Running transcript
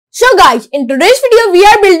So guys, in today's video we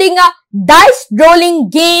are building a dice rolling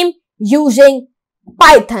game using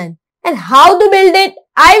Python. And how to build it,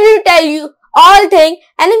 I will tell you all things.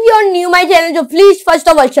 And if you are new to my channel, so please first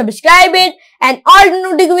of all subscribe it and all the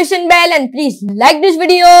notification bell, and please like this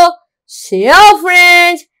video, share your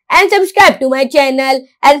friends and subscribe to my channel,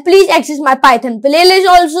 and please access my Python playlist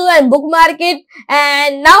also and bookmark it.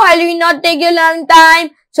 And now I will not take a long time.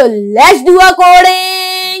 So let's do a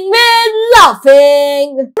coding with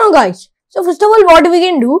laughing. Now guys, so first of all what we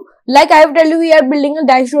can do, like I have told you, we are building a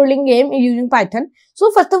dice rolling game using Python. So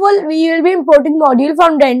first of all we will be importing module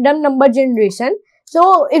from random number generation.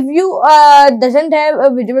 So if you doesn't have a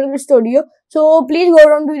Visual Studio, so please go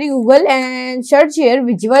down to the Google and search here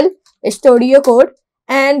Visual Studio Code.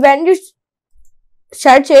 And when you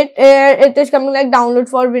search it, it is coming like download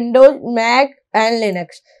for Windows, Mac and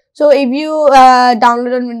Linux. So if you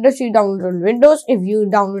download on Windows, you download on Windows. If you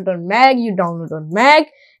download on Mac, you download on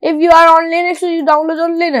Mac. If you are on Linux, so you download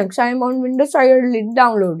on Linux. I am on Windows, so I already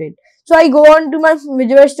downloaded. So I go on to my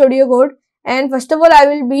Visual Studio Code, and first of all I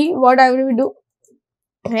will be, what I will do,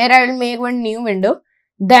 here I will make one new window.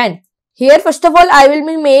 Then here first of all I will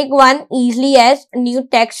be make one easily as new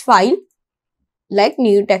text file, like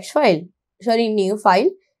new text file, sorry, new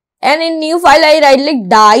file. And in new file I write like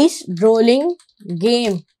dice rolling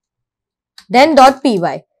game, then .py.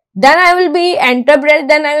 Then I will be enter press,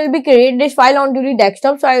 then I will be create this file onto the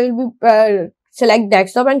desktop. So I will be select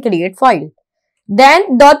desktop and create file.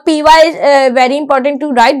 Then .py is very important to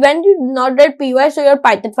write. When you not write py, so your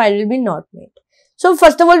Python file will be not made. So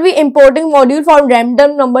first of all we importing module from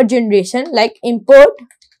random number generation, like import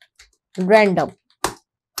random.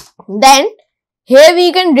 Then here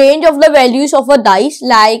we can range of the values of a dice,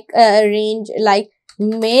 like range like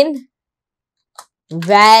main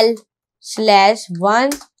val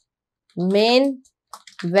 /1 main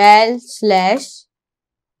val /6.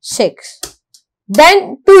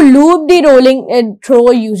 Then to loop the rolling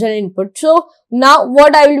throw user input. So now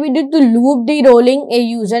what I will be doing to loop the rolling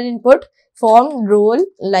user input from roll,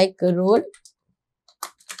 like roll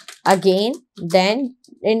again, then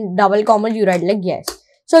in double comma you write like yes.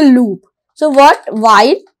 So loop. So what?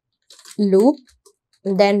 While loop,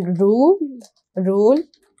 then rule,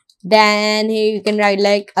 then here you can write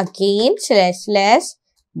like again //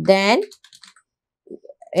 then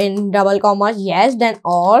in double commas yes, then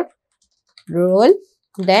or roll,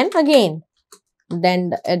 then again, then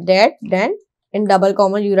that, then in double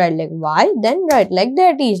commas you write like y, then write like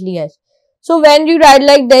that easily as. So when you write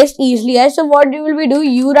like this easily as, so what you will be do,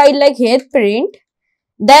 you write like here print,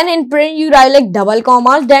 then in print you write like double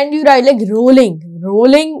commas, then you write like rolling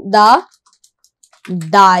the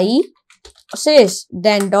dice,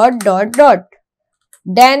 then dot.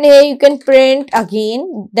 Then here you can print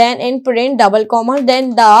again, then in print double commas,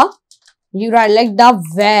 then you write like the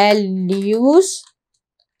values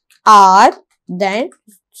are, then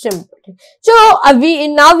simple. So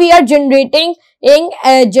now we are generating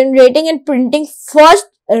and printing first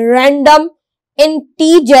random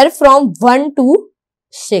integer from 1 to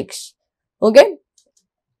 6. Okay,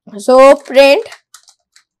 so print,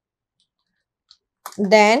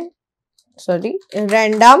 then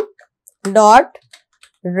random dot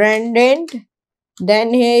randint,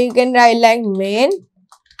 then here you can write like main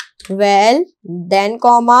val, then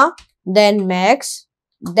comma, then max,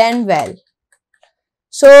 then val.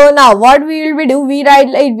 So now what we will be do, we write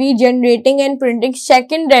like we generating and printing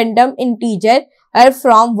second random integer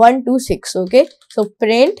from 1 to 6. Okay, so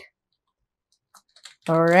print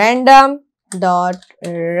random dot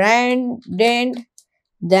randint,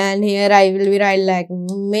 then here I will be write like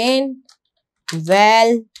main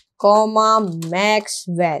val comma max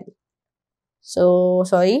val. So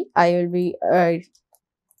sorry, I will be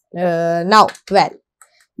now val.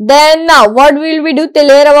 Then now what will we do till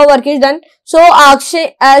here our work is done. So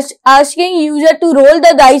asking user to roll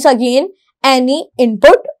the dice again, any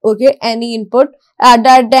input, okay, any input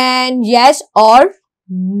other than yes or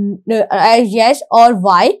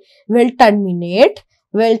y will terminate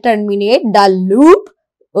the loop.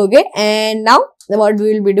 Okay, and now what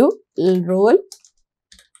we will be do, roll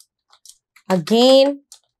again,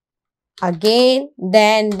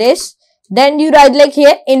 then this, then you write like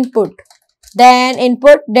here input, then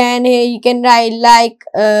here you can write like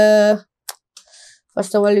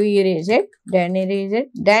first of all we erase it, then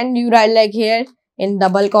you write like here in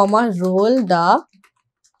double comma roll the,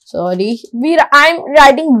 I'm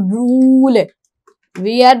writing rule,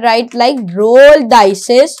 we are write like roll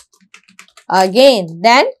dices again,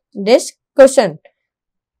 then this question,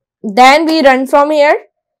 then we run from here.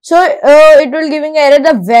 So it will giving error,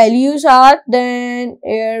 the values are, then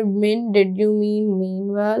min, did you mean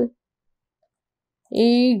meanwhile,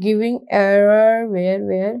 giving error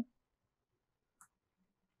where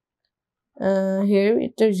here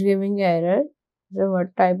it is giving error. So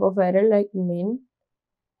what type of error? Like min,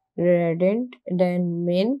 redent, then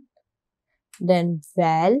min, then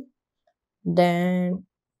val, then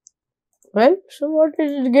well, so what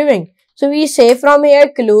is it giving? So we say from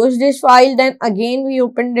here close this file, then again we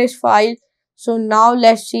open this file. So now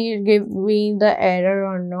let's see it give me the error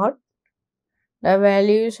or not. The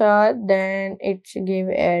values are, then it give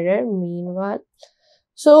error meanwhile.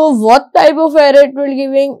 So what type of error it will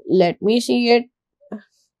giving? Let me see it.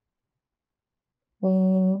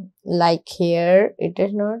 Like here it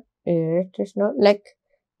is not. Here it is not. Like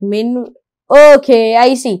min. Okay,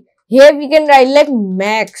 I see. Here we can write like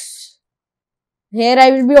max. Here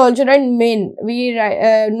I will be also write min. We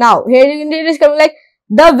write now. Here you can see it is coming like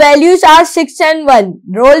the values are 6 and 1.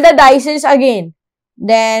 Roll the dice again.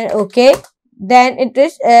 Then okay. Then it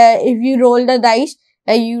is if you roll the dice,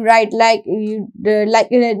 you write like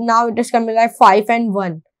now it is coming like 5 and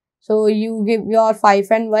 1. So you give your 5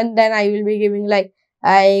 and 1, then I will be giving like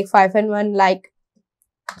 5 and 1 like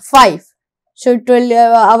 5. So it will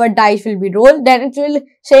our dice will be rolled. Then it will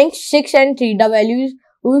saying 6 and 3. The values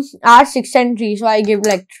are 6 and 3. So I give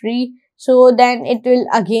like 3. So then it will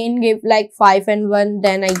again give like 5 and 1.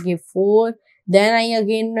 Then I give 4. Then I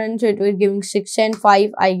again run. So it will giving 6 and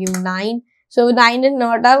 5. I give 9. So 9 is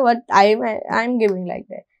not a what I'm giving like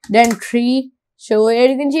that. Then 3. So here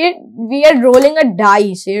you can see it. We are rolling a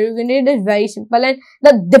dice. Here you can see it is very simple, and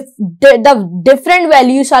the different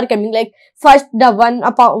values are coming. Like first the 1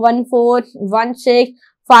 4 1 6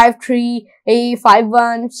 5 3 8 5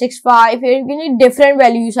 1 6 5. Here you can see different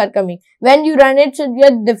values are coming. When you run it, so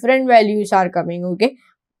your different values are coming. Okay,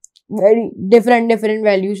 very different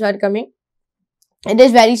values are coming. It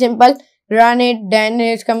is very simple. Run it, then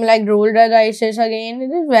it's come like roll the dice again.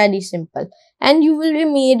 It is very simple, and you will be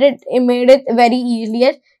made it very easily.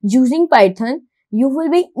 As using Python, you will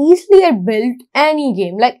be easily build any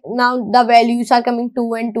game. Like now the values are coming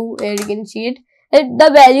 2 and 2. Here you can see it.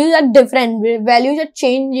 The values are different. Values are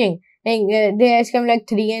changing. Like there's come like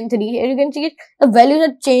 3 and 3. Here you can see it. The values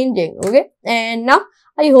are changing. Okay, and now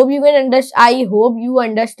I hope you can understand. I hope you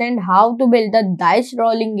understand how to build the dice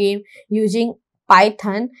rolling game using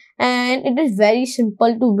Python, and it is very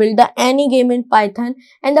simple to build any game in Python,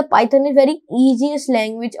 and the Python is very easiest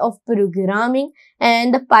language of programming,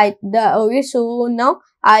 and okay, so now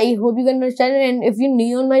I hope you can understand it. And if you're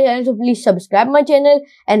new on my channel, so please subscribe my channel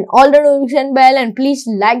and all the notification bell, and please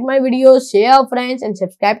like my videos, share your friends, and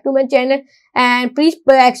subscribe to my channel. And please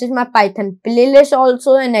access my Python playlist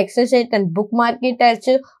also, and access it and bookmark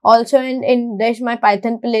it also in this my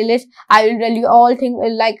Python playlist. I will tell you all things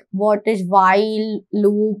like what is while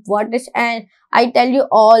loop, what is, and I tell you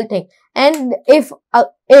all things. And if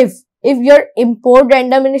your import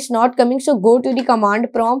random is not coming, so go to the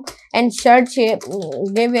command prompt and search here,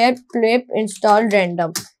 give here pip install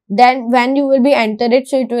random. Then when you will be enter it,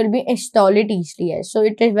 so it will be install it easily. So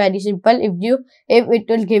it is very simple. If it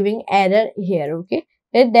will giving error here, okay.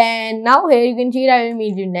 Then now here you can see I will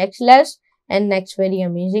meet you next class and next very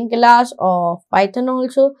amazing class of Python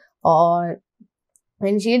also, or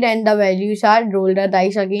when see it, and the values are roll the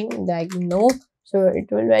dice again like no. So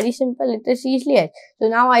it will very simple. It is easily. So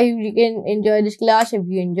now I hope you can enjoy this class. If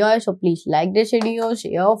you enjoy, so please like this video,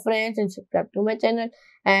 share your friends, and subscribe to my channel.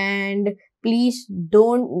 And please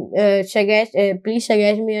don't please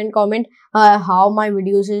suggest me and comment how my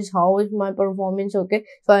videos is, how is my performance. Okay,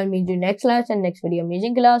 so I'll meet you next class and next very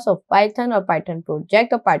amazing class of Python or Python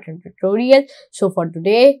project or Python tutorial. So for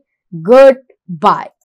today, goodbye.